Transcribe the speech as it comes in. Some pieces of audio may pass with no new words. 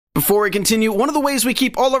Before we continue, one of the ways we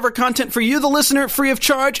keep all of our content for you, the listener, free of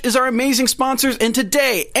charge is our amazing sponsors, and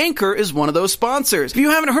today, Anchor is one of those sponsors. If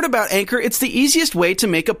you haven't heard about Anchor, it's the easiest way to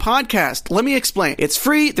make a podcast. Let me explain. It's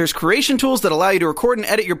free, there's creation tools that allow you to record and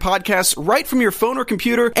edit your podcasts right from your phone or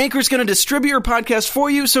computer. Anchor's going to distribute your podcast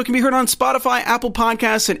for you so it can be heard on Spotify, Apple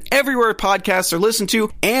Podcasts, and everywhere podcasts are listened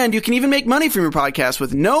to, and you can even make money from your podcast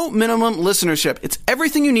with no minimum listenership. It's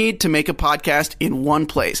everything you need to make a podcast in one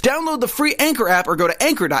place. Download the free Anchor app or go to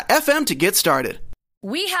anchor.fm to get started.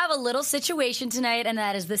 We have a little situation tonight, and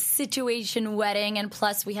that is the situation wedding. And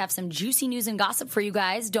plus, we have some juicy news and gossip for you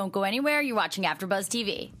guys. Don't go anywhere. You're watching AfterBuzz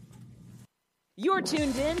TV. You're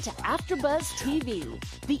tuned in to AfterBuzz TV,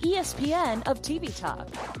 the ESPN of TV talk.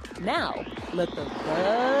 Now, let the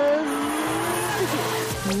buzz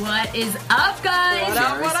begin. What is up, guys?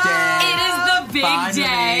 What up? It is the big Finally.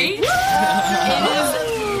 day.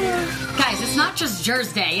 Guys, it's not just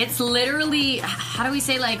Jersey Day. It's literally, how do we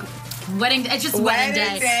say, like, wedding? It's just wedding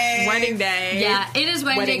day. Wedding day. Yeah, it is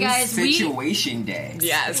wedding day, guys. Situation day.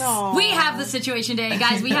 Yes. We have the situation day.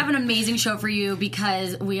 Guys, we have an amazing show for you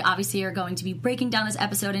because we obviously are going to be breaking down this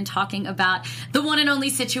episode and talking about the one and only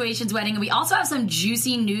Situations wedding. And we also have some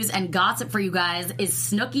juicy news and gossip for you guys. Is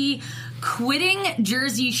Snooki quitting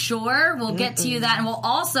Jersey Shore? We'll get to you that. And we'll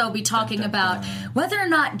also be talking about whether or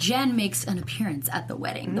not Jen makes an appearance at the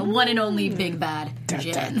wedding. The one and only big bad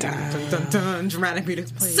Jen. Dun, dun, dun. Dramatic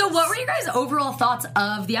music, please. So what were your guys' overall thoughts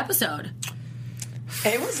of the episode?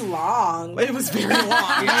 It was long. It was very long.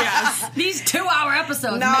 Yes. These 2-hour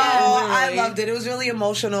episodes, No, man. I loved it. It was really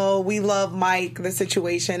emotional. We love Mike, the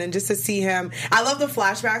situation, and just to see him. I love the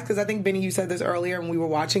flashbacks because I think, Benny, you said this earlier when we were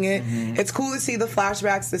watching it. Mm-hmm. It's cool to see the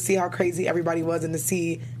flashbacks, to see how crazy everybody was, and to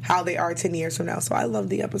see how they are 10 years from now. So I loved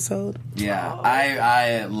the episode. Yeah,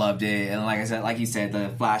 I loved it. And like you said,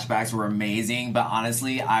 the flashbacks were amazing. But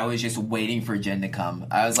honestly, I was just waiting for Jen to come.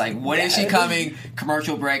 I was like, when is she coming?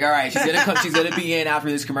 Commercial break. All right, she's going to come. She's going to be in after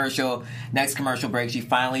this commercial. Next commercial break, she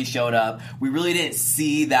finally showed up. We really didn't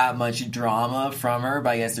see that much drama from her,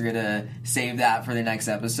 but I guess they're going to save that for the next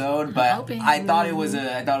episode. But I thought it was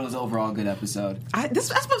overall a good episode.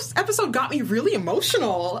 This episode got me really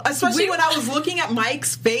emotional, especially when I was looking at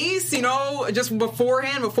Mike's face, you know, just before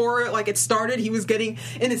like it started, he was getting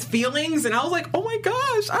in his feelings, and I was like, oh my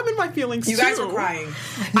gosh, I'm in my feelings too. You guys were crying.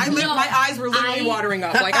 My eyes were literally watering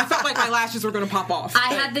up. Like, I felt like my lashes were going to pop off.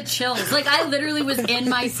 I had the chills. Like, I literally was in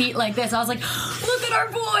my seat like this. I was like, look at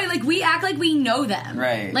our boy. Like, we act like we know them.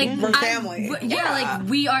 Right. Like, we're family. Like,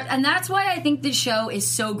 we are. And that's why I think this show is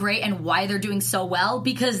so great and why they're doing so well,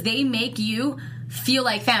 because they make you feel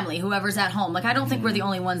like family, whoever's at home. Like, I don't think we're the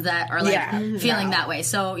only ones that are, like, feeling that way.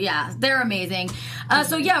 So, yeah, they're amazing.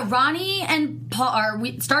 So, yeah, Ronnie and Paul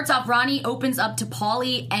starts off, Ronnie opens up to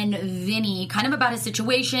Paulie and Vinny kind of about his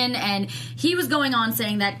situation, and he was going on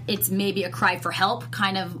saying that it's maybe a cry for help,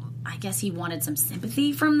 kind of. I guess he wanted some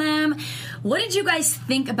sympathy from them. What did you guys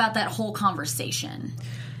think about that whole conversation?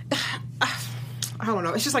 I don't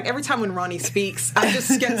know. It's just like every time when Ronnie speaks, I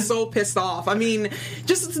just get so pissed off. I mean,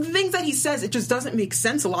 just the things that he says, it just doesn't make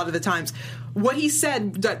sense a lot of the times. What he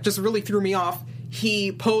said that just really threw me off,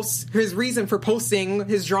 he posts, his reason for posting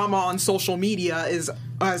his drama on social media is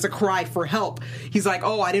as a cry for help. He's like,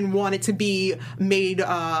 oh, I didn't want it to be made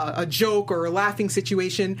a joke or a laughing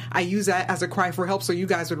situation. I use that as a cry for help so you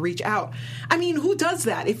guys would reach out. I mean, who does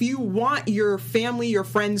that? If you want your family, your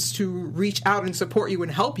friends to reach out and support you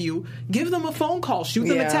and help you, give them a phone call, shoot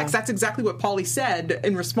them a text. That's exactly what Paulie said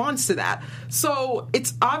in response to that. So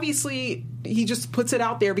it's obviously he just puts it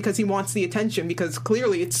out there because he wants the attention, because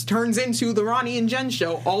clearly it turns into the Ronnie and Jen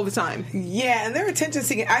show all the time. Yeah, and they're attention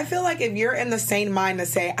seeking. I feel like if you're in the sane mind to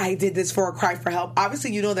say, I did this for a cry for help,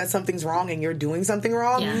 obviously you know that something's wrong and you're doing something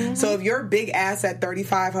wrong. Yeah. Mm-hmm. So if your big ass at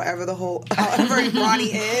 35, however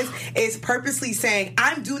Ronnie is purposely saying,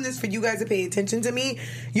 I'm doing this for you guys to pay attention to me,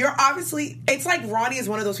 you're obviously, it's like Ronnie is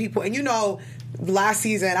one of those people, and you know, last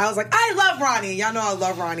season I was like, I love Ronnie. Y'all know I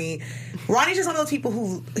love Ronnie. Ronnie's just one of those people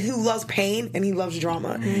who loves pain and he loves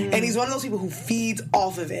drama. Mm. And he's one of those people who feeds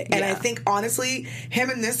off of it. And I think, honestly, him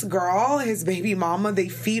and this girl, his baby mama, they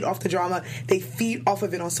feed off the drama. They feed off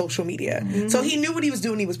of it on social media. Mm-hmm. So he knew what he was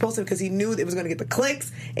doing. He was posting because he knew it was going to get the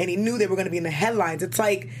clicks, and he knew they were going to be in the headlines. It's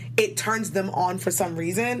like it turns them on for some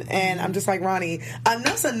reason. And I'm just like, Ronnie,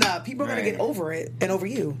 enough's enough. People are going to get over it and over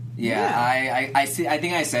you. Yeah. I see. I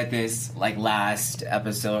think I said this like last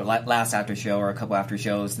episode, last after show or a couple after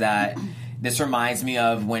shows, that This reminds me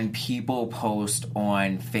of when people post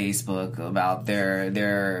on Facebook about their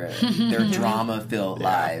drama-filled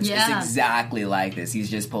lives. Yeah. It's exactly like this. He's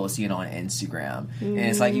just posting it on Instagram. And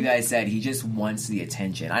it's like you guys said, he just wants the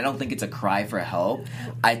attention. I don't think it's a cry for help.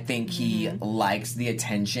 I think he likes the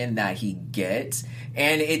attention that he gets.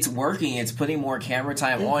 And it's working. It's putting more camera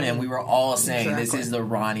time on him. We were all saying this is the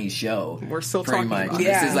Ronnie show. We're still pretty talking much. about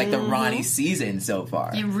This is like the Ronnie season so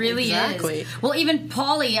far. It really is. Well, even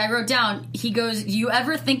Paulie, I wrote down, he goes, "You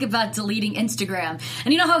ever think about deleting Instagram?"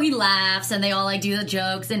 And you know how he laughs and they all like do the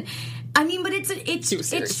jokes and I mean, but it's true.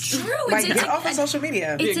 Like, It's get off of social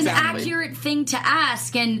media. It's an accurate thing to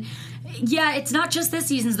ask, and yeah, it's not just this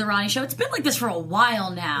season's The Ronnie Show. It's been like this for a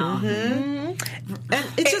while now. And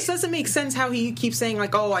it just doesn't make sense how he keeps saying,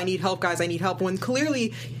 like, oh, I need help, guys, I need help, when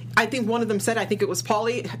clearly... I think one of them said, I think it was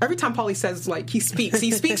Paulie. Every time Paulie says, like, he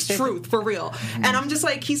speaks truth for real. And I'm just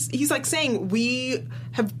like, he's like saying, we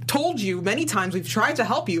have told you many times, we've tried to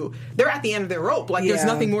help you. They're at the end of their rope. Like, there's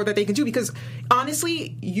nothing more that they can do because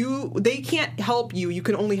honestly, they can't help you. You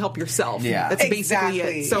can only help yourself. Yeah. That's basically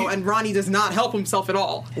it. So, and Ronnie does not help himself at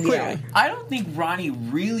all. Clearly. Yeah. I don't think Ronnie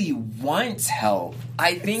really wants help.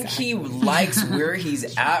 I think he likes where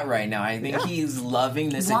he's at right now. I think he's loving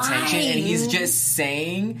this attention, and he's just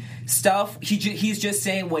saying stuff. He's just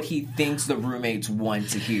saying what he thinks the roommates want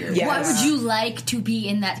to hear. Yes. Why would you like to be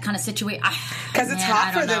in that kind of situation? Because it's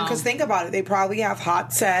hot for them. Because think about it. They probably have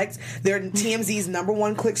hot sex. They're TMZ's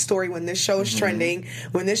 #1 click story when this show is trending.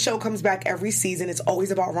 When this show comes back every season, it's always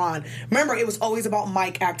about Ron. Remember, it was always about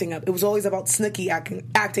Mike acting up. It was always about Snooki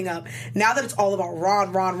acting up. Now that it's all about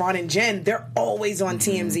Ron, and Jen, they're always on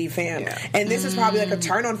TMZ, fam. Yeah. And this is probably like a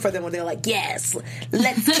turn on for them when they're like, yes,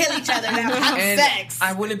 let's kill each other and have hot sex.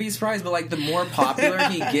 I wouldn't be surprised, but like the more popular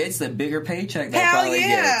he gets, the bigger paycheck that Hell probably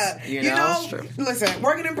yeah. gets. You know? Listen,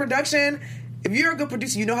 working in production, if you're a good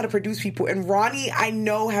producer, you know how to produce people. And Ronnie, I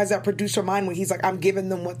know, has that producer mind when he's like, I'm giving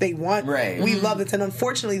them what they want. Right. We love this. And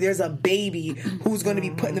unfortunately, there's a baby who's going to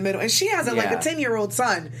be put in the middle. And she has like a 10-year-old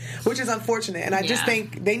son, which is unfortunate. And I just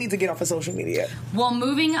think they need to get off of social media. Well,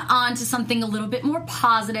 moving on to something a little bit more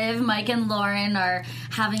positive, Mike and Lauren are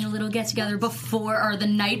having a little get-together before, or the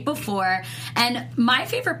night before. And my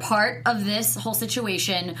favorite part of this whole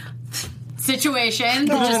situation that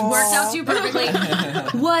just worked out too perfectly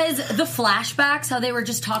was the flashbacks, how they were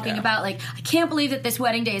just talking about, like, I can't believe that this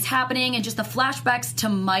wedding day is happening, and just the flashbacks to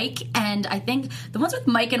Mike, and I think the ones with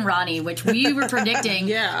Mike and Ronnie, which we were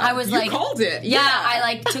predicting. I was like, called it. I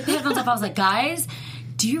like took the headphones off. I was like, guys,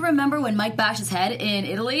 do you remember when Mike bashed his head in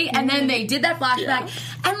Italy? And then they did that flashback,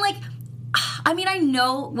 and like, I mean, I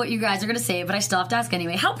know what you guys are going to say, but I still have to ask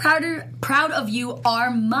anyway. How proud of you are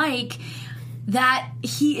Mike that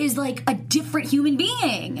he is like a different human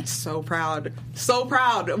being? So proud.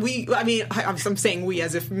 I'm saying we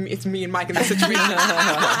as if it's me and Mike in this situation.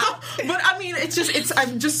 But I mean,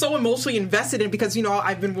 I'm just so emotionally invested in it because, you know,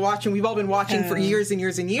 we've all been watching for years and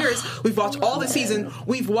years and years. We've watched all the season.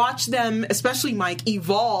 We've watched them, especially Mike,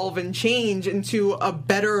 evolve and change into a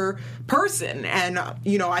better person. And,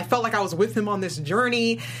 you know, I felt like I was with him on this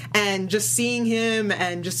journey, and just seeing him,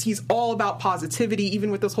 and just, he's all about positivity,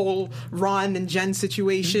 even with this whole Ron and Jen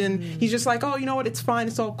situation. He's just like, oh, you know what, it's fine,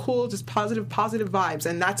 it's all cool, just positive vibes.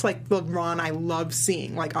 And that's like the Ron I love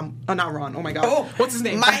seeing. Like, not Ron, oh my god. Oh, what's his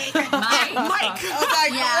name? Mike. Mike.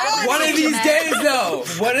 One of these days, though.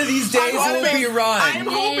 One of these days will be Ron. I'm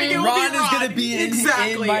hoping it will Ron be is going to be in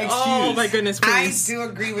Mike's shoes. Oh my goodness, please. I do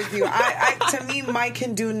agree with you. To me, Mike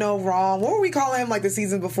can do no wrong. What were we calling him, like, the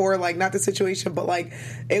season before? Like, not the situation, but like,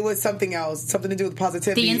 it was something else. Something to do with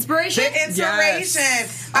positivity. The inspiration? The inspiration.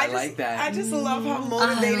 Yes. I like that. I just love how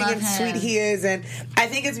motivating and sweet he is. And I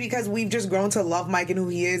think it's because we've just grown to love Mike and who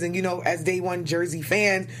he is. And, you know, as day one Jersey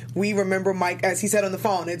fans, we remember Mike, as he said on the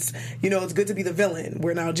phone, it's, you know, it's good to be the villain,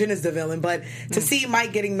 where now Jen is the villain. But to see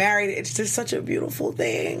Mike getting married, it's just such a beautiful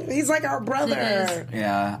thing. He's like our brother.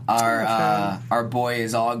 Yeah. Our boy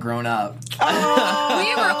is all grown up. Oh.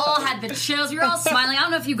 We were all had the chills. We were all smiling. I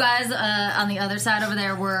don't know if you guys on the other side over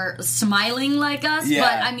there were smiling like us, but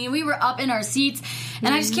I mean, we were up in our seats,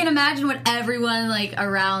 and I just can't imagine what everyone like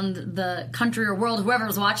around the country or world, whoever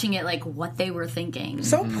was watching it, like what they were thinking.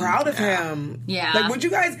 So proud of him. Yeah. Like, would you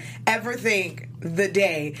guys ever think the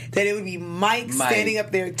day that it would be Mike standing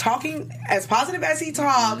up there talking as positive as he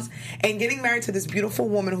talks and getting married to this beautiful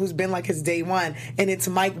woman who's been like his day one, and it's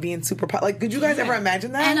Mike being super like, could you guys ever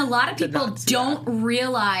imagine that? And a lot of people don't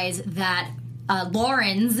realize that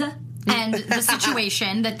Lauren's and the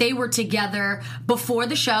situation that they were together before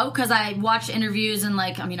the show, because I watched interviews and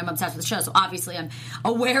I'm obsessed with the show, so obviously I'm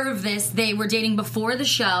aware of this. They were dating before the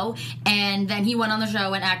show, and then he went on the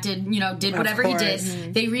show and acted, did whatever he did.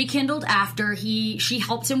 Mm-hmm. They rekindled after. She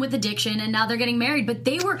helped him with addiction, and now they're getting married. But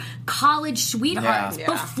they were college sweethearts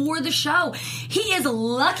before the show. He is a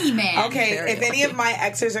lucky man. Okay, if any of my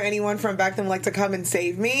exes or anyone from back then like to come and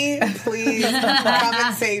save me, please come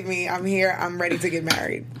and save me. I'm here. I'm ready to get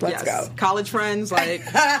married. Let's go. College friends,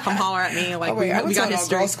 come holler at me. We got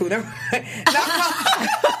history. Girl school.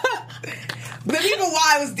 The people while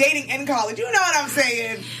I was dating in college, you know what I'm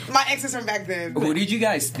saying. My exes from back then. Who did you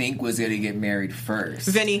guys think was going to get married first?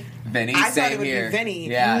 Vinny. I thought it would be Vinny.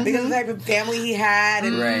 Yeah. Because of the type of family he had.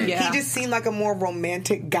 And he just seemed like a more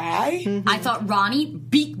romantic guy. Mm-hmm. I thought Ronnie,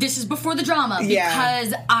 this is before the drama,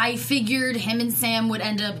 because I figured him and Sam would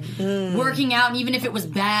end up working out, and even if it was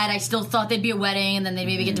bad, I still thought they'd be a wedding, and then they'd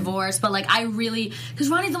maybe get divorced. But because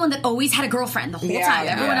Ronnie's the one that always had a girlfriend the whole time.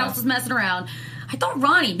 Everyone else was messing around. I thought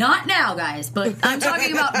Ronnie, not now, guys, but I'm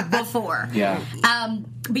talking about before. Yeah.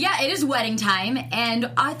 But yeah, it is wedding time,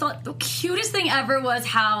 and I thought the cutest thing ever was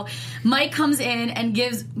how Mike comes in and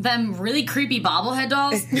gives them really creepy bobblehead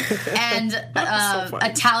dolls and so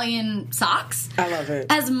Italian socks. I love it.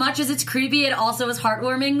 As much as it's creepy, it also is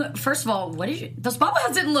heartwarming. First of all, those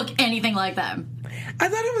bobbleheads didn't look anything like them. I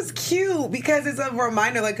thought it was cute because it's a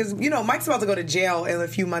reminder, because, Mike's about to go to jail in a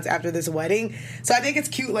few months after this wedding. So I think it's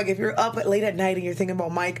cute, if you're up late at night and you're thinking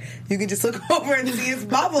about Mike, you can just look over and see his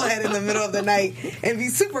bobblehead in the middle of the night and be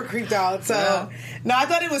super creeped out. So, no, I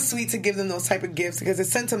thought it was sweet to give them those type of gifts because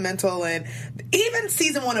it's sentimental. And even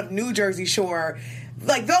season 1 of New Jersey Shore,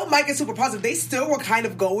 though Mike is super positive, they still were kind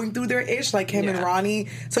of going through their ish, him and Ronnie.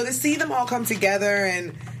 So to see them all come together,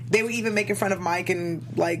 and they were even making fun of Mike and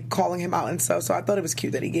calling him out and stuff. So I thought it was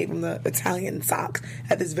cute that he gave him the Italian socks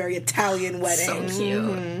at this very Italian wedding. So cute.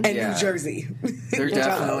 In New Jersey. They're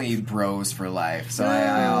definitely bros for life. So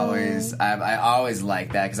I always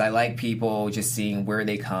like that, because I like people just seeing where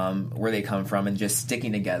they come from and just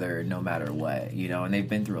sticking together no matter what, and they've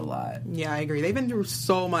been through a lot. Yeah, I agree. They've been through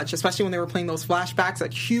so much, especially when they were playing those flashbacks,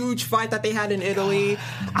 that huge fight that they had in Italy.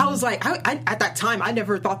 I was I at that time, I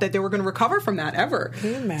never thought that they were going to recover from that ever. Can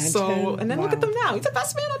you imagine? So, and then look at them now. He's the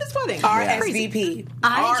best man at his wedding. RSVP.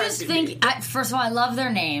 I just think, first of all, I love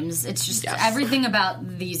their names. It's just everything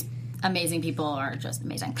about these amazing people are just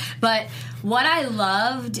amazing. But what I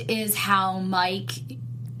loved is how Mike,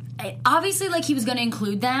 obviously, he was going to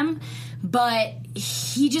include them, but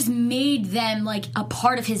he just made them a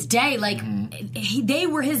part of his day. They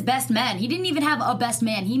were his best men. He didn't even have a best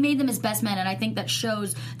man. He made them his best men, and I think that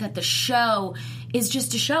shows that the show is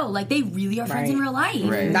just a show. They really are friends in real life.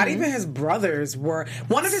 Right. Not even his brothers were.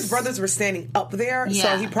 One of his brothers were standing up there,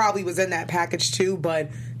 so he probably was in that package too. But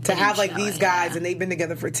to have these guys, and they've been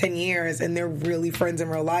together for 10 years, and they're really friends in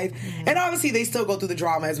real life. And obviously they still go through the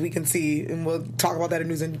drama, as we can see, and we'll talk about that in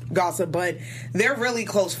news and gossip, but they're really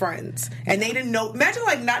close friends. And they didn't know,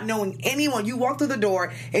 imagine not knowing anyone. You walk through the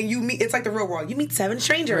door and you meet, it's like the real world. You meet 7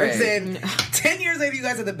 strangers, and 10 years later you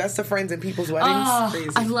guys are the best of friends in people's weddings. Oh, crazy.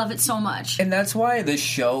 I love it so much. And that's why the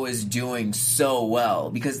show is doing so well,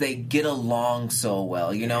 because they get along so well.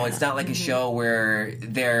 It's not like a show where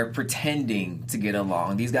they're pretending to get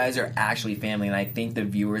along. These guys are actually family, and I think the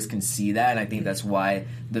viewers can see that, and I think that's why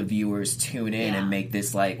the viewers tune in and make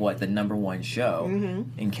this the #1 show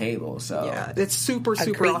in cable. So yeah, it's super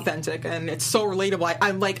authentic, and it's so relatable.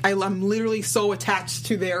 I'm literally so attached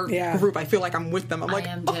to their group. I feel like I'm with them. I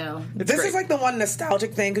am too. This great. is the one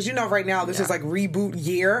nostalgic thing, because right now this is reboot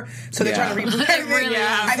year, so they're trying to reboot everything.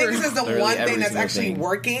 I think this is the one thing that's actually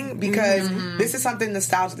working, because this is something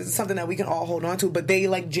nostalgic. This is something that we can all hold on to, but they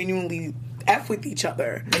genuinely F with each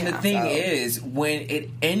other. And the thing is, when it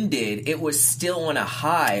ended, it was still on a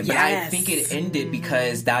high, but I think it ended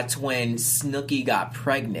because that's when Snooki got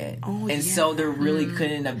pregnant. So there really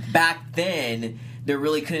couldn't have, back then, there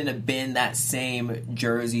really couldn't have been that same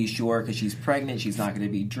Jersey Shore, because she's pregnant, she's not going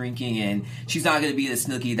to be drinking, and she's not going to be the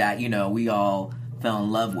Snooki that, we all fell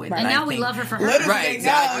in love with. Right. And now we love her for her. Literally,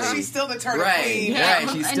 exactly. She's still the turnip queen. Right,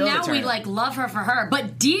 she's still and now the we love her for her.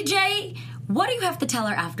 But DJ, what do you have to tell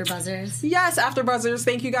our AfterBuzzers? Yes, AfterBuzzers,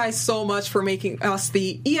 thank you guys so much for making us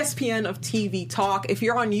the ESPN of TV talk. If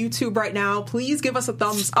you're on YouTube right now, please give us a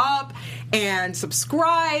thumbs up and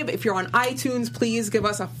subscribe. If you're on iTunes, please give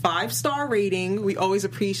us a 5-star rating. We always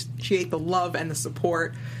appreciate the love and the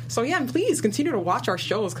support. So yeah, and please continue to watch our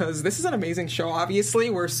shows, because this is an amazing show. Obviously,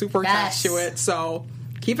 we're super attached to it. So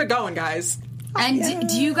keep it going, guys. And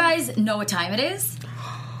do you guys know what time it is?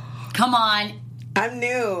 Come on. I'm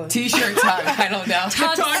new. T-shirt time. I don't know.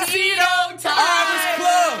 Tuxedo time.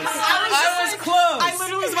 I was close. I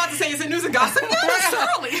literally was about to say, is it news and gossip? No, it's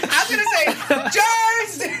early. I was going to say,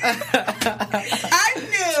 Jersey.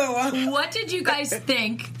 I knew. What did you guys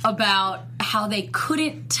think about how they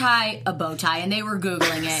couldn't tie a bow tie, and they were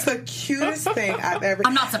Googling It's it? the cutest thing I've ever.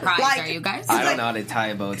 I'm not surprised, are you guys? I don't know how to tie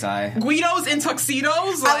a bow tie. Guidos in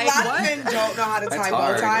tuxedos? A Like, lot what? of men don't know how to tie bow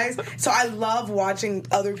hard. ties, so I love watching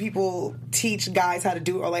other people teach guys how to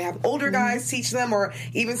do it, or like have older guys teach them, or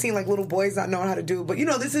even seeing like little boys not knowing how to do it. But you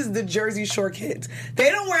know, this is the Jersey Shore kids. They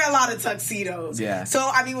don't wear a lot of tuxedos. Yeah. So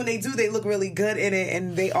I mean, when they do, they look really good in it,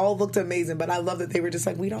 and they all looked amazing. But I love that they were just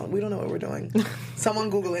like, we don't know what we're doing. Someone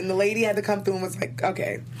Google it, and the lady had to come through and was like,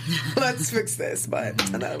 okay, let's fix this. But I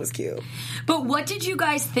thought it was cute. But what did you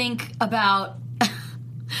guys think about...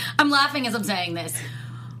 I'm laughing as I'm saying this.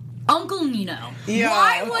 Uncle Nino. Yeah.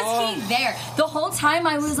 Why was he there? The whole time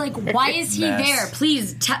I was like, why is he Mess. there?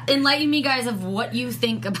 Please enlighten me, guys, of what you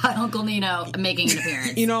think about Uncle Nino making an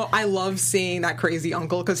appearance. You know, I love seeing that crazy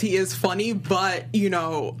uncle because he is funny, but, you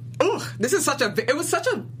know, it was such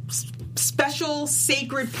a special,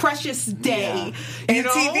 sacred, precious day. And You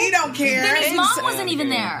know? TV don't care. Then his mom wasn't even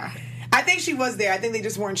there. I think she was there. I think they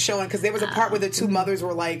just weren't showing because there was a part where the two mothers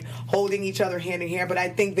were like holding each other hand in hand, but I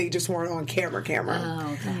think they just weren't on camera.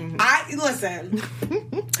 Oh, okay. Listen.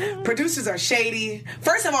 Producers are shady.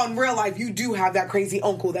 First of all, in real life, you do have that crazy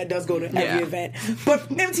uncle that does go to every event. But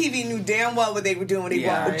MTV knew damn well what they were doing. They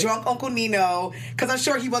brought the drunk Uncle Nino because I'm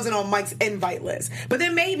sure he wasn't on Mike's invite list. But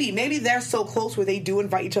then maybe they're so close where they do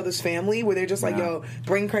invite each other's family, where they're just like, yo,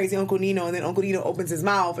 bring crazy Uncle Nino, and then Uncle Nino opens his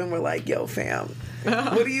mouth, and we're like, yo, fam,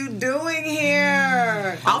 what are you doing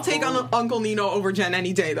here? I'll take on Uncle Nino over Jen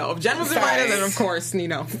any day, though. If Jen was invited, then of course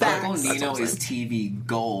Nino. Uncle Nino is TV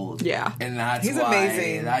gold. Yeah. And that's He's why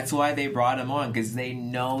amazing. That's why they brought him on, because they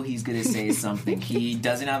know he's gonna say something. He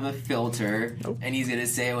doesn't have a filter, and he's gonna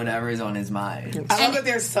say whatever is on his mind. I love that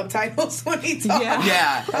there's subtitles when he talks.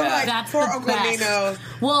 Yeah. I'm like, That's poor the Uncle best. Nino.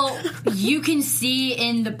 Well, you can see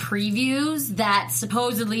in the previews that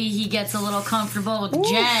supposedly he gets a little comfortable with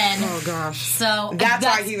Jen. Oh, gosh. So That's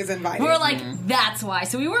why he was invited. We're like, that's why.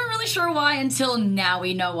 So we weren't really sure why until now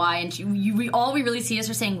we know why. And all we really see is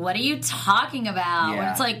her saying, "What are you talking about?" Yeah. And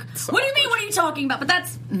it's like, what do you mean? What are you talking about? But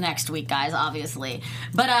that's next week, guys, obviously.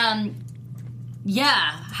 But yeah.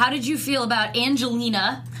 How did you feel about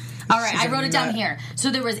Angelina? All right, I wrote it down here.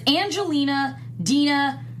 So there was Angelina,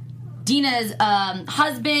 Dina's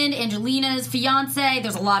husband, Angelina's fiance.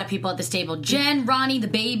 There's a lot of people at this table. Jen, Ronnie, the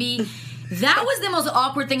baby. That was the most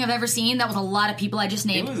awkward thing I've ever seen. That was a lot of people I just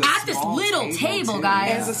named It was a at this small little table, too.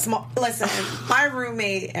 guys. It's a small. Listen, my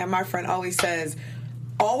roommate and my friend always says,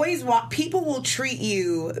 always want people will treat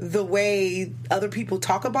you the way other people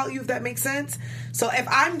talk about you, if that makes sense. So if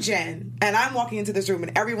I'm Jen and I'm walking into this room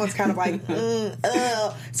and everyone's kind of like,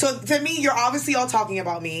 so to me, you're obviously all talking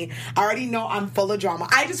about me. I already know I'm full of drama.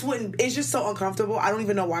 I just wouldn't. It's just so uncomfortable. I don't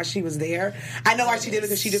even know why she was there. I know why she did it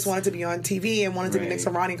because she just wanted to be on TV and wanted to be next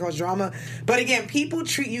to Ronnie and cause drama. But again, people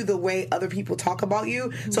treat you the way other people talk about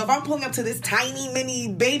you. So if I'm pulling up to this tiny mini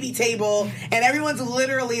baby table and everyone's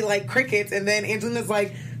literally like crickets, and then Angelina's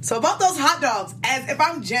like, so about those hot dogs, as if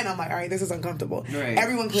I'm Jen, I'm like, all right, this is uncomfortable. Right.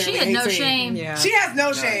 Everyone clearly She had hates no me. shame. Yeah. She has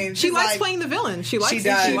no shame. She She's likes like, playing the villain. She likes She it.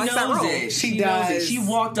 does. She She likes that knows role. it. She knows does. it. She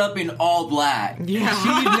walked up in all black. Yeah.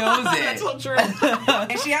 She knows it. That's so true.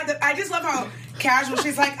 And she had to, I just love how casual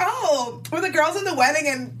she's like, oh, we're the girls in the wedding,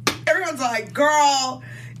 and everyone's like, girl.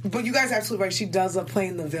 But you guys are absolutely right. She does love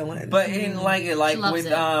playing the villain. But in like loves with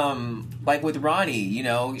it. like with Ronnie, you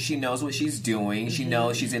know, she knows what she's doing. She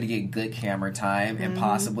knows she's gonna get good camera time and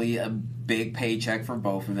possibly a big paycheck for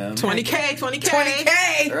both of them. 20K.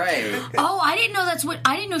 20K. Right. Oh, I didn't know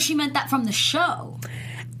I didn't know she meant that from the show.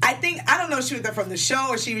 I don't know if she was there from the show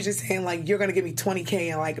or she was just saying like, you're gonna give me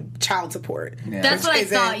 20K in like child support. Yeah. That's what I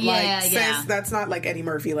Isn't, thought. Yeah, like, yeah. Since that's not like Eddie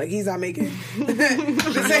Murphy. Like he's not making. She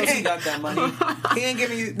knows he got that money. He ain't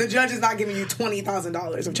giving you. The judge is not giving you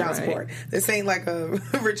 $20,000 of child Right. support. This ain't like a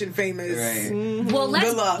rich and famous. Right. Well,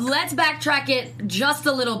 Good luck. let's backtrack it just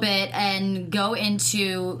a little bit and go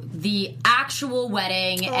into the actual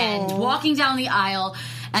wedding and walking down the aisle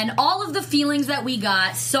and all of the feelings that we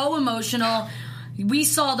got. So emotional. We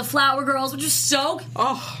saw the Flower Girls, which is so...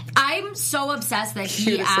 Oh. I'm so obsessed that he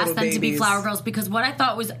Cutest asked little them to be babies. Flower Girls, because what I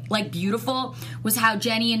thought was like beautiful was how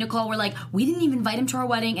Jenny and Nicole were like, we didn't even invite him to our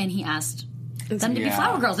wedding, and he asked them to be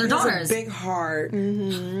flower girls, their daughters. Big heart.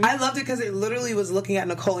 I loved it because it literally was looking at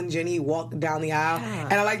Nicole and Jenny walk down the aisle,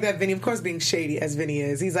 and I like that Vinny, of course, being shady as Vinny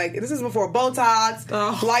is. He's like, this is before Botox,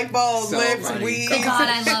 lipo, lips, weave. Oh God,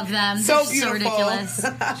 I love them. So They're beautiful. so ridiculous.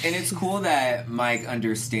 And it's cool that Mike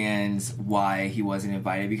understands why he wasn't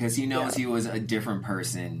invited because he knows he was a different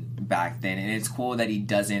person back then, and it's cool that he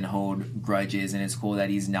doesn't hold grudges, and it's cool that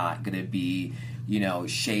he's not going to be, you know,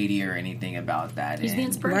 shady or anything about that. He's the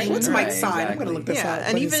inspiration. Right? What's Mike's sign? Exactly. I'm going to look this up.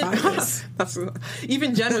 And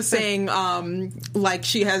even Jen was saying, like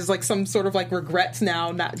she has like some sort of like regrets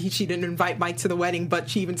now that she didn't invite Mike to the wedding, but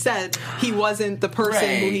she even said he wasn't the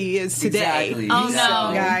person who he is today. Exactly. Oh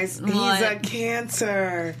no, guys, he's What? a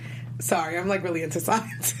Cancer. Sorry, I'm like really into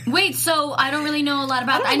science. Wait, so I don't really know a lot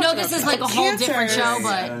about. I know this is like a whole different show,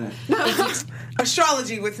 but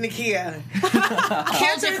Astrology with Nakia. different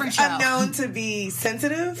Cancers show. are known to be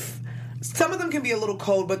sensitive. Some of them can be a little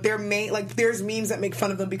cold, but they're there's memes that make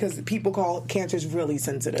fun of them because people call cancers really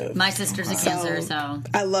sensitive. my sister's a Cancer, so.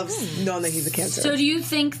 I love knowing that he's a Cancer. So do you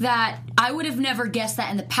think that I would have never guessed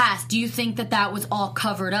that in the past? Do you think that that was all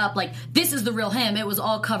covered up? Like, this is the real him. It was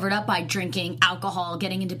all covered up by drinking alcohol,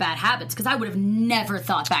 getting into bad habits. Because I would have never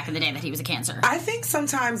thought back in the day that he was a Cancer. I think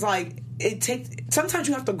sometimes sometimes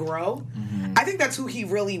you have to grow. I think that's who he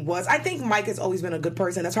really was. I think Mike has always been a good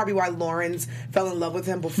person. That's probably why Lawrence fell in love with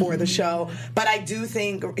him before the show. But I do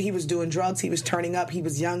think he was doing drugs. He was turning up. He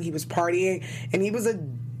was young. He was partying. And he was a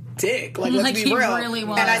dick. Let's be he real. really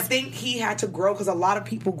was. And I think he had to grow because a lot of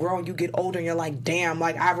people grow and you get older and you're like, damn,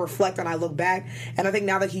 like I reflect and I look back. And I think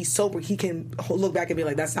now that he's sober, he can look back and be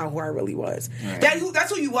like, that's not who I really was. Right. That's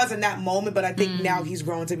who he was in that moment. But I think now he's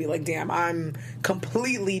grown to be like, damn, I'm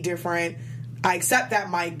completely different. I accept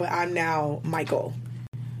that Mike, but I'm now Michael.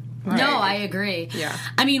 Right. No, I agree. Yeah.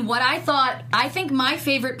 I mean, I think my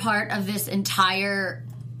favorite part of this entire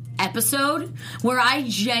episode, where I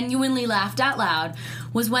genuinely laughed out loud,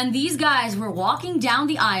 was when these guys were walking down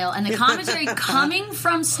the aisle and the commentary coming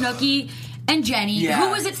from Snooki and Jenny. Who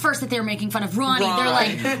was it first that they were making fun of? Ronnie. They're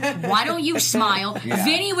like, why don't you smile?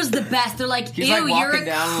 Vinny was the best. They're like, he's ew, like you're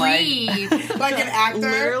a creep. Like an actor.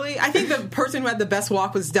 Literally, I think the person who had the best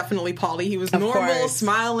walk was definitely Paulie. He was normal, course.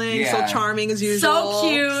 smiling, so charming as usual. So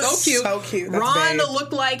cute. So cute. That's Ron babe.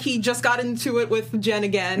 looked like he just got into it with Jen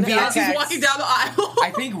again. VFX. He's walking down the aisle.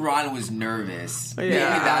 I think Ron was nervous. Maybe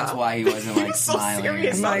that's why he wasn't like so smiling.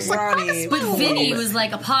 serious. Like Ronnie. But Vinny was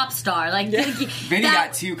like a pop star. Like Vinny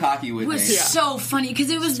got too cocky with was it. so funny because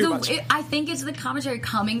it was I think it's the commentary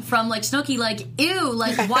coming from like Snooki, like, ew,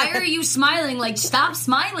 like, why are you smiling? Like, stop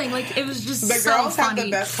smiling. Like, it was just The so girls funny. have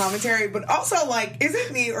the best commentary, but also, like, is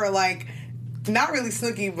it me or, like, not really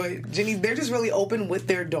Snooki, but Jenny, they're just really open with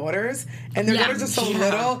their daughters, and their daughters are so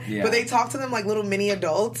little, but they talk to them like little mini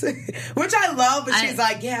adults, which I love, but she's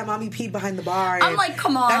like, yeah, mommy peed behind the bar. I'm like,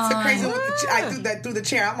 come on. That's the crazy with I threw that through the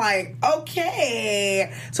chair. I'm like,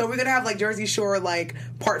 okay. So we're going to have, like, Jersey Shore, like,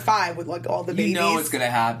 part 5 with, like, all the babies. You know what's going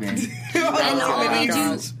to happen. And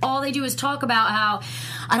all they do is talk about how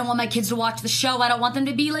I don't want my kids to watch the show. I don't want them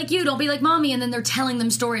to be like you. Don't be like mommy. And then they're telling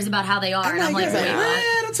them stories about how they are. I'm like, wait, what?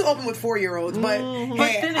 A little too open with 4-year-olds, but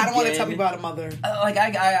hey, I don't want to tell me about a mother. Like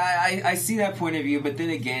I see that point of view, but then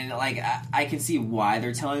again, like I can see why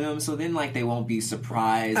they're telling them. So then, like, they won't be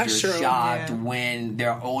surprised or shocked when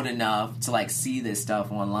they're old enough to like see this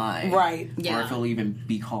stuff online, right? Yeah. Or if it'll even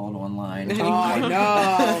be called online. Oh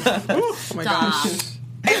no! Oh my gosh.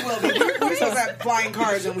 It will be. We're supposed to have flying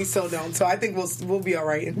cars and we still don't. So I think we'll be all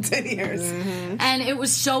right in 10 years. Mm-hmm. And it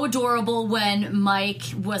was so adorable when Mike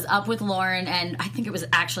was up with Lauren, and I think it was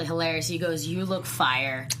actually hilarious. He goes, "You look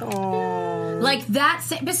fire." Oh, like that.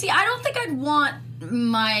 But see, I don't think I'd want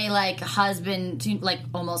my like husband, like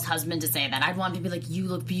almost husband, to say that. I'd want him to be like, "You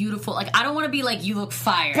look beautiful." Like, I don't want to be like, "You look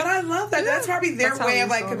fire." but I love that. That's probably their way of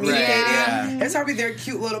like communicating. Yeah. That's probably their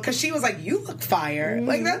cute little. Because she was like, "You look fire."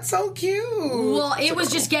 Like, that's so cute. Well, it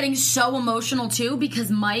was just getting so emotional too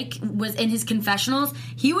because Mike was in his confessionals.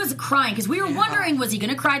 He was crying because we were wondering, was he going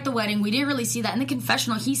to cry at the wedding? We didn't really see that in the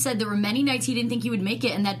confessional. He said there were many nights he didn't think he would make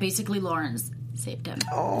it, and that basically Lawrence saved him.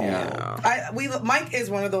 Mike is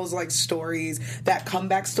one of those like stories, that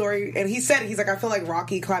comeback story, and he's like, I feel like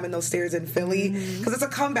Rocky climbing those stairs in Philly because it's a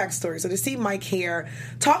comeback story. So to see Mike here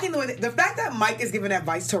talking the fact that Mike is giving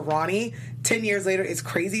advice to Ronnie 10 years later is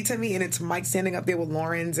crazy to me, and it's Mike standing up there with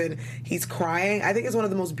Lawrence and he's crying. I think it's one of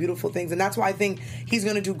the most beautiful things, and that's why I think he's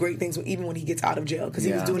going to do great things even when he gets out of jail, because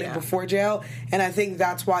he was doing it before jail, and I think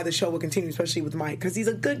that's why the show will continue, especially with Mike, because he's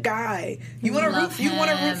a good guy. You want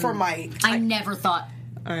to root for Mike. I never thought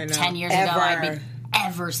 10 years ago I'd be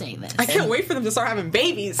ever say this. I can't wait for them to start having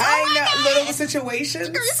babies. I know, little situations.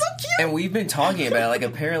 It's so cute. And we've been talking about it. Like,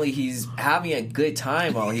 apparently he's having a good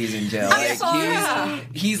time while he's in jail. Like,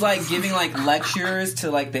 he's like giving like lectures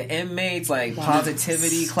to like the inmates, like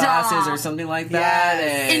positivity classes or something like that.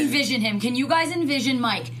 Yes. And Envision him. Can you guys envision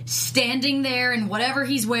Mike standing there in whatever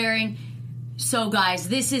he's wearing? So, guys,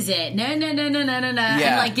 this is it. No. And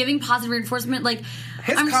like giving positive reinforcement. Like,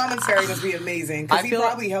 his commentary must be amazing because he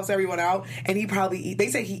probably helps everyone out, and he probably they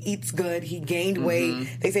say he eats good, he gained weight.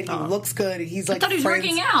 They said he looks good. He's like I thought he was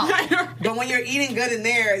working out. But when you're eating good in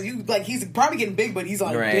there, you like he's probably getting big, but he's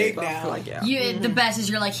like big now. Like, The best is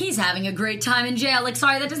you're like, he's having a great time in jail. Like,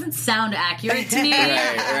 sorry, that doesn't sound accurate to me.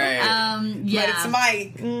 right. But it's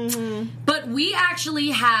Mike. But we actually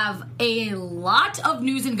have a lot of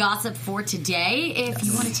news and gossip for today. If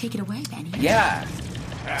you want to take it away, Benny. Yeah.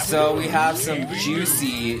 So we have some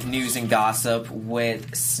juicy news and gossip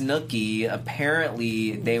with Snooki.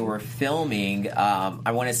 Apparently, they were filming,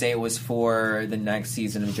 I want to say it was for the next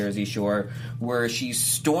season of Jersey Shore, where she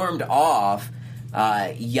stormed off,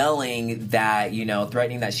 yelling that,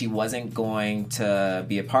 threatening that she wasn't going to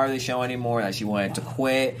be a part of the show anymore, that she wanted to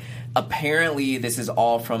quit. Apparently, this is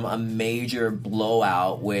all from a major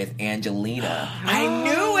blowout with Angelina. I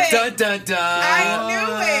knew it. Dun, dun, dun. I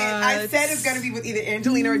knew it. I said it's going to be with either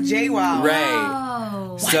Angelina or JWoww.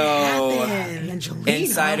 Right. So,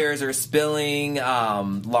 insiders are spilling.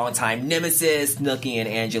 Longtime nemesis Snooki and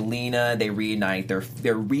Angelina. They reunited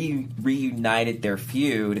their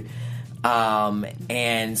feud. And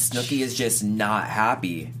Snooki is just not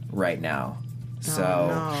happy right now. So,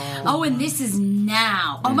 and this is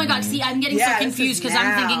now. Oh my God! See, I'm getting so confused because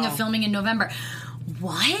I'm thinking of filming in November.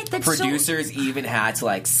 What? That's producers even had to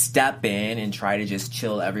like step in and try to just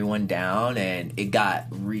chill everyone down, and it got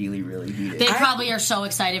really, really heated. They probably are so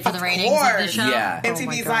excited for the ratings of the show. Yeah,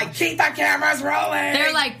 MTV's like, keep the cameras rolling.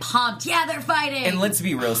 They're like pumped. Yeah, they're fighting. And let's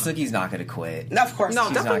be real, Snooki's not going to quit. No, of course,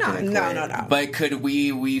 no, definitely not. No. But could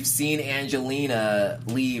we've seen Angelina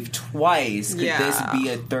leave twice. Could this be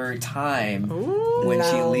a third time when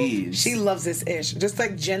she leaves? She loves this ish, just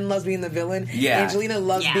like Jen loves being the villain. Yeah, Angelina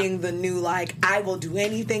loves being the new like I will do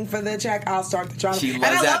anything for the check. I'll start the drama. She loves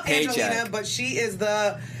and I that love paycheck. Angelina, but she is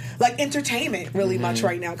the like entertainment really much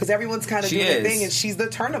right now because everyone's kind of doing their thing, and she's the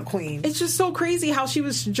turn-up queen. It's just so crazy how she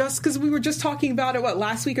was just because we were just talking about it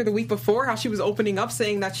last week or the week before, how she was opening up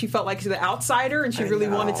saying that she felt like she's the outsider and she really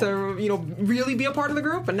wanted to really be a part of the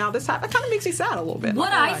group, and now this happened. It kind of makes me sad a little bit.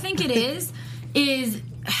 What I think it is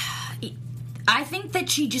I think that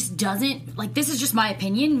she just doesn't, like, this is just my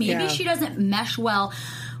opinion, maybe she doesn't mesh well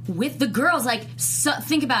with the girls. Like,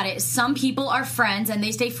 think about it. Some people are friends and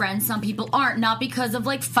they stay friends. Some people aren't. Not because of,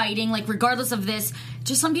 like, fighting. Like, regardless of this,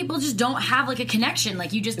 just some people just don't have, like, a connection.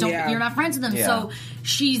 Like, you just don't, you're not friends with them. Yeah. So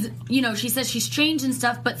she's, she says she's changed and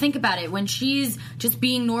stuff, but think about it. When she's just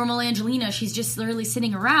being normal Angelina, she's just literally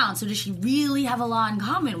sitting around. So does she really have a lot in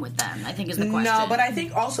common with them, I think is the question. No, but I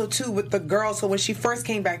think also, too, with the girls, so when she first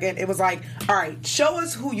came back in, it was like, all right, show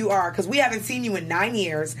us who you are, because we haven't seen you in 9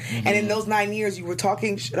 years, and in those 9 years, you were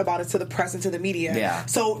talking shit about it to the press and to the media. Yeah.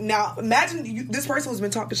 So now, imagine this person who's been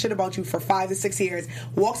talking shit about you for 5 to 6 years,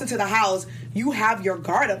 walks into the house, you have your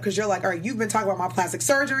guard up, because you're like, all right, you've been talking about my plastic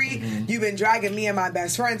surgery, you've been dragging me and my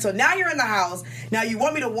best friend, so now you're in the house, now you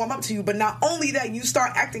want me to warm up to you, but not only that, you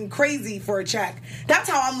start acting crazy for a check. That's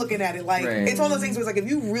how I'm looking at it. Like, it's one of those things where it's like, if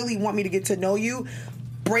you really want me to get to know you,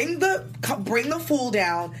 bring the fool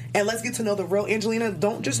down and let's get to know the real Angelina.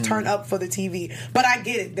 Don't just turn up for the TV. But I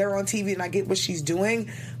get it. They're on TV and I get what she's doing.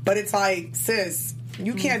 But it's like, sis,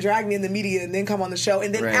 you can't drag me in the media and then come on the show.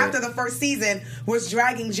 And then after the first season was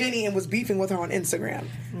dragging Jenny and was beefing with her on Instagram.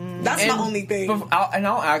 That's my only thing.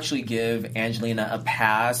 I'll actually give Angelina a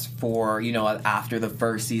pass for, after the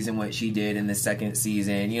first season, what she did in the second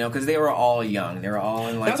season, because they were all young. They were all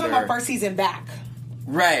in, like, that's my first season back.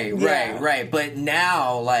 Right. But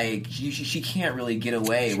now, like, she can't really get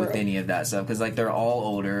away with any of that stuff because, like, they're all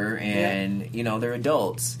older and, they're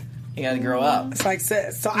adults. You gotta grow up. It's like,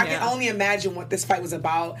 sis. So I can only imagine what this fight was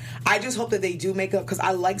about. I just hope that they do make up because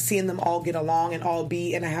I like seeing them all get along and all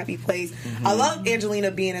be in a happy place. I love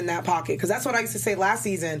Angelina being in that pocket because that's what I used to say last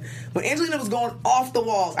season. When Angelina was going off the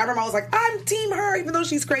walls, I remember I was like, I'm team her even though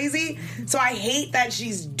she's crazy. So I hate that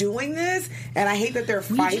she's doing this and I hate that they're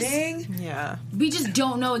fighting. We just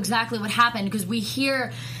don't know exactly what happened because we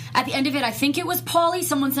hear... At the end of it, I think it was Paulie,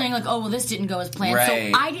 someone saying, like, oh, well, this didn't go as planned.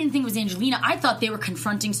 Right. So I didn't think it was Angelina. I thought they were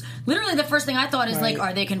confronting... Literally, the first thing I thought is, like,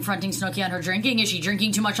 are they confronting Snooki on her drinking? Is she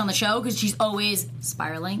drinking too much on the show? Because she's always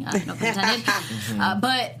spiraling. No pun intended.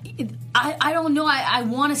 But I don't know. I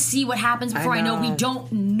want to see what happens before I know. We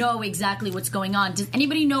don't know exactly what's going on. Does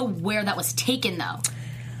anybody know where that was taken, though?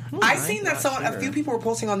 I seen that a few people were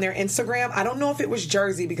posting on their Instagram. I don't know if it was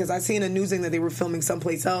Jersey because I seen a news thing that they were filming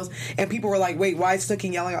someplace else, and people were like, "Wait, why is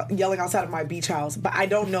Snooki yelling outside of my beach house?" But I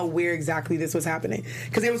don't know where exactly this was happening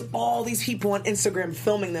because there was all these people on Instagram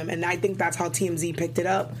filming them, and I think that's how TMZ picked it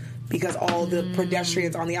up because all the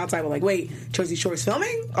pedestrians on the outside were like, "Wait, Jersey Shore's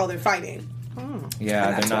filming? Oh, they're fighting."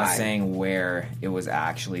 Yeah, they're not saying where it was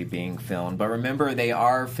actually being filmed. But remember, they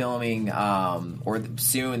are filming, or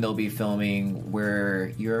soon they'll be filming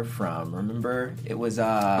where you're from. Remember? It was,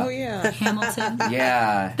 Hamilton.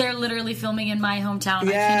 Yeah. They're literally filming in my hometown.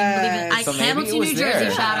 I can't even believe it. So Hamilton, it was New Jersey,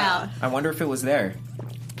 there. shout out. I wonder if it was there.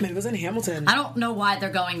 It was in Hamilton. I don't know why they're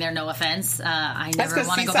going there, no offense. I That's never 'cause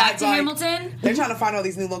want to go back to Seaside's, Hamilton. They're trying to find all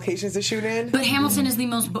these new locations to shoot in. But Hamilton is the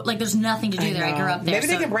most, there's nothing to do there. I grew up there. Maybe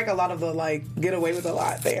they can break a lot of the, get away with a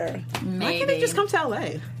lot there. Maybe. Why can't they just come to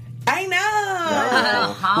LA? I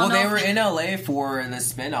know. Well, they were in LA for the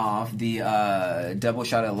spinoff, the Double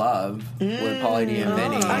Shot of Love with Pauly D and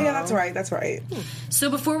Vinny. Oh, yeah, that's right.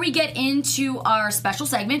 So before we get into our special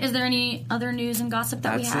segment, is there any other news and gossip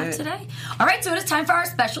that we That's have it. today? All right, so it is time for our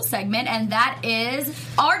special segment, and that is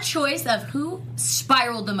our choice of who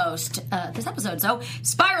spiraled the most this episode. So,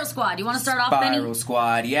 Spiral Squad, you want to start off, Benny? Spiral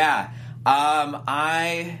Squad, yeah.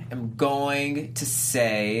 I am going to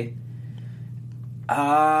say...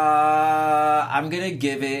 I'm gonna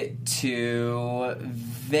give it to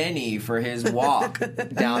Vinny for his walk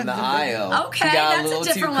down the aisle. Okay, he got that's a little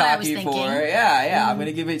different too one I was cocky thinking. for it. Yeah. I'm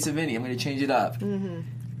gonna give it to Vinny. I'm gonna change it up.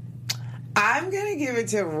 I'm going to give it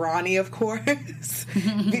to Ronnie, of course,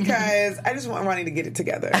 because I just want Ronnie to get it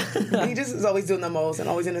together. He just is always doing the most and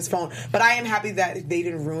always in his phone. But I am happy that they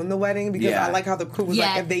didn't ruin the wedding because I like how the crew was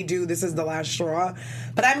like, if they do, this is the last straw.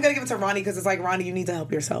 But I'm going to give it to Ronnie because it's like, Ronnie, you need to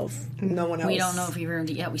help yourself. No one else. We don't know if he ruined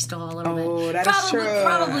it yet. We still a little bit. Oh, that probably, is true.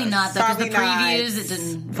 Probably not, though, because the Probably not. previews, it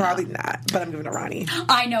didn't. Probably not, but I'm giving it to Ronnie.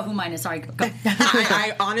 I know who mine is. Sorry, go.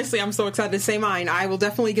 I honestly, I'm so excited to say mine. I will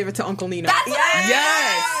definitely give it to Uncle Nino. That's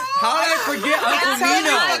Yes! How did I forget Uncle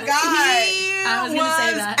Nino? I was He gonna say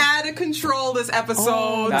was that. out of control this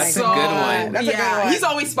episode. That's a good one. That's a good one. He's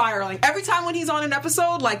always spiraling. Every time when he's on an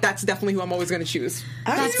episode, that's definitely who I'm always going to choose.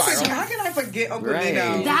 How can Spiral. I forget Uncle Right.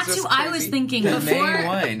 Nino? That's It's who just I was crazy. thinking The before. main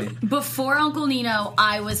one. Before Uncle Nino,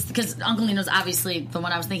 because Uncle Nino's obviously the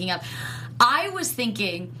one I was thinking of. I was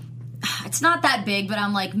thinking, it's not that big, but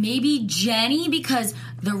I'm like, maybe Jenny, because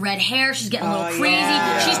the red hair, she's getting a little crazy.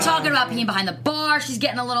 yeah. She's talking about being behind the bar. She's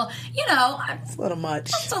getting a little, It's a little much.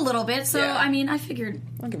 just a little bit. So, Yeah. I mean, I figured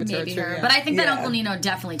give it to her, maybe too, her. yeah. But I think that Yeah. Uncle Nino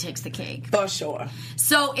definitely takes the cake. For sure.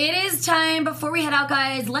 So it is time, before we head out,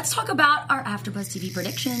 guys, let's talk about our AfterBuzz TV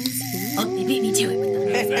predictions. Oh, they beat me to it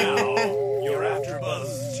with them. Now, your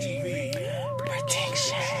AfterBuzz TV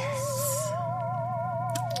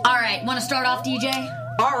All right, want to start off, DJ?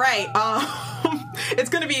 All right. It's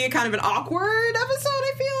going to be kind of an awkward episode,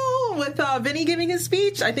 I feel, with Vinny giving his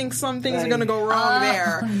speech. I think some things are going to go wrong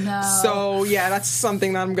there. no. So, yeah, that's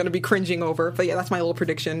something that I'm going to be cringing over. But, yeah, that's my little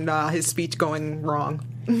prediction, his speech going wrong.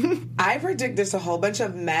 I predict there's a whole bunch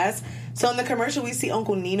of mess. So in the commercial, we see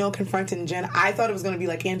Uncle Nino confronting Jen. I thought it was going to be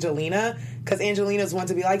like Angelina, because Angelina's one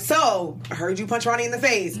to be like, so, I heard you punch Ronnie in the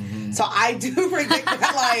face. So I do predict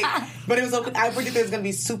that, but I predict there's going to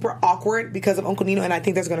be super awkward because of Uncle Nino, and I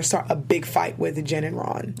think there's going to start a big fight with Jen and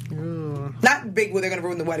Ron. Not big where they're going to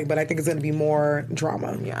ruin the wedding, but I think it's going to be more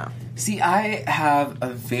drama. Yeah. See, I have a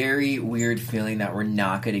very weird feeling that we're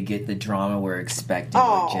not going to get the drama we're expecting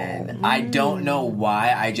with Jen. I don't know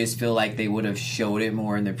why. I just feel like they would have showed it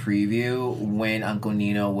more in the preview when Uncle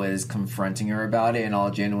Nino was confronting her about it, and all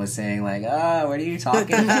Jen was saying, like, what are you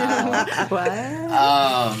talking about? What?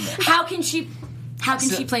 How can she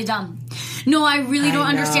play dumb? No, I really don't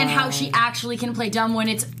understand how she actually can play dumb when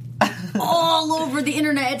it's all over the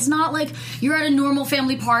internet. It's not like you're at a normal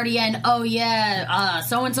family party and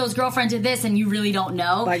so-and-so's girlfriend did this and you really don't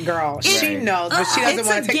know. Like, girl, she knows, but she doesn't It's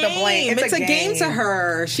want a to take the blame. It's a game to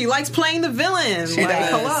her. She likes playing the villain. She does.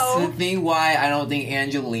 Hello. The thing why I don't think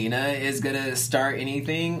Angelina is gonna start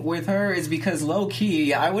anything with her is because low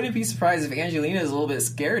key, I wouldn't be surprised if Angelina is a little bit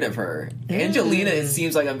scared of her. Angelina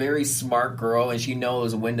seems like a very smart girl, and she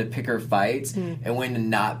knows when to pick her fights and when to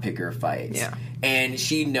not pick her fights. Yeah. And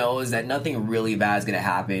she knows that nothing really bad is gonna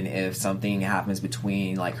happen if something happens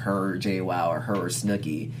between like her, JWoww, or her or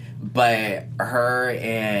Snooki. But her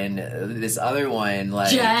and this other one, like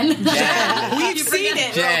Jen. We've seen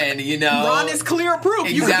it. Jen, you know, Ron is clear proof.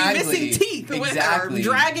 You could Exactly. be missing teeth with Exactly. her,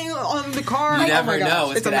 dragging on the car. you Oh never my gosh, know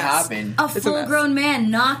what's it's a gonna mess. happen. A It's a mess. full-grown man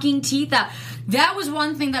knocking teeth out. That was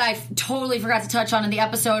one thing that I totally forgot to touch on in the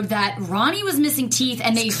episode, that Ronnie was missing teeth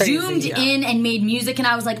and they crazy, zoomed yeah. in and made music, and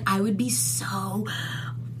I was like, I would be so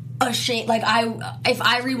ashamed. Like if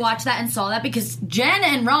I rewatched that and saw that, because Jen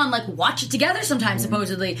and Ron like watch it together sometimes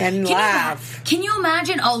supposedly and laugh. Can you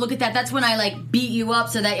imagine? Oh, look at that! That's when I like beat you up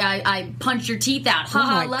so that I punch your teeth out.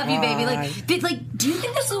 Haha, love you, baby. Like, do you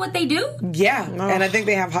think this is what they do? Yeah, and I think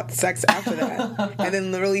they have hot sex after that, and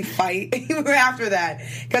then literally fight after that.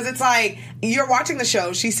 Because it's like you're watching the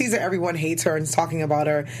show, she sees that everyone hates her and is talking about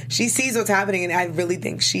her. She sees what's happening, and I really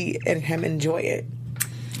think she and him enjoy it.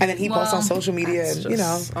 And then he posts on social media,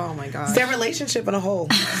 and oh my god, it's their relationship in a whole.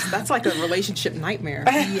 That's like a relationship nightmare.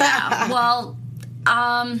 Yeah. Well,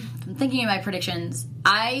 I'm thinking of my predictions.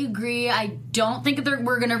 I agree. I don't think that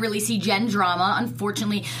we're going to really see Jen drama,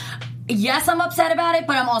 unfortunately. Yes, I'm upset about it,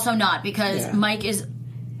 but I'm also not, because Mike is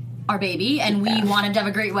our baby, and we want him to have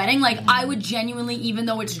a great wedding. Like, I would genuinely, even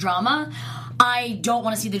though it's drama, I don't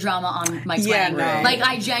want to see the drama on Mike's wedding. No. Like,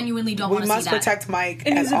 I genuinely don't want to see that. We must protect Mike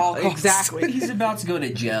at all costs. Exactly. He's about to go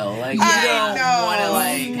to jail. Like, you don't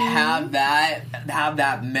want to have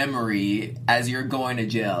that memory as you're going to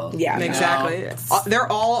jail. Yeah, exactly.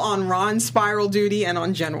 They're all on Ron's spiral duty and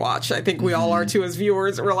on Jen watch. I think we all are too as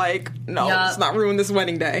viewers. We're like, no, let's not ruin this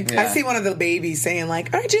wedding day. Yeah. I see one of the babies saying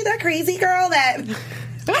like, "Aren't you that crazy girl that?"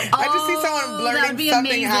 I just see someone blurting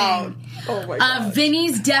something out. Oh my god.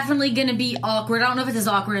 Vinny's definitely going to be awkward. I don't know if it's as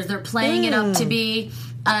awkward as they're playing it up to be.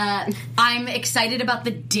 I'm excited about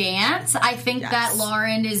the dance. I think that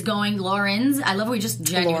Laurens, I love how we just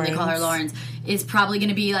genuinely call her Laurens, is probably going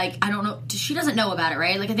to be like, I don't know, she doesn't know about it,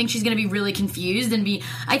 right? Like, I think she's going to be really confused and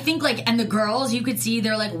I think like, and the girls, you could see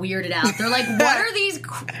they're like weirded out. They're like, what are these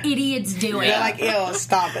idiots doing? They're like, ew,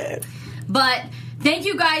 stop it. But thank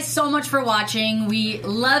you guys so much for watching. We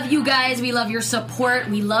love you guys. We love your support.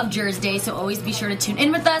 We love Jersey Day, so always be sure to tune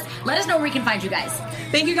in with us. Let us know where we can find you guys.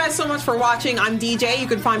 Thank you guys so much for watching. I'm DJ. You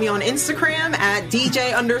can find me on Instagram at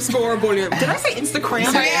DJ_Bolívar. Did I say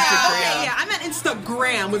Instagram? Yeah. Okay, I meant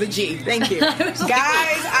Instagram with a G. Thank you. Guys,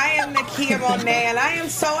 I am Nakia Monet, and I am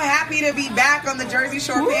so happy to be back on the Jersey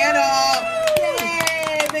Shore panel.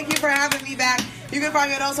 Yay! Thank you for having me back. You can find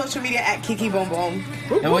me on all social media at Kiki Boom Boom.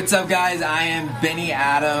 And what's up, guys? I am Benny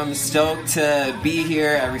Adams. Stoked to be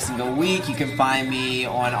here every single week. You can find me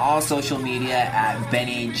on all social media at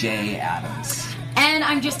Benny J. Adams. And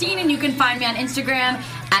I'm Justine, and you can find me on Instagram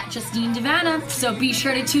at Justine Devana. So be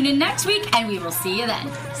sure to tune in next week, and we will see you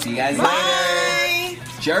then. See you guys later.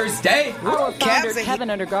 Jersey Day. Our founder, Kevin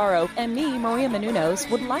Undergaro, and me, Maria Menounos,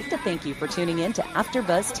 would like to thank you for tuning in to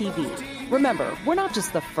AfterBuzz TV. Remember, we're not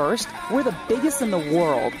just the first, we're the biggest in the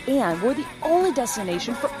world, and we're the only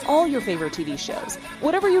destination for all your favorite TV shows.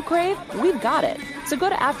 Whatever you crave, we've got it. So go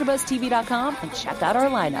to AfterBuzzTV.com and check out our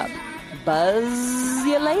lineup. Buzz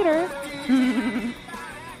you later.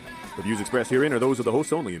 The views expressed herein are those of the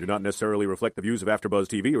hosts only and do not necessarily reflect the views of AfterBuzz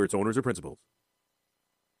TV or its owners or principals.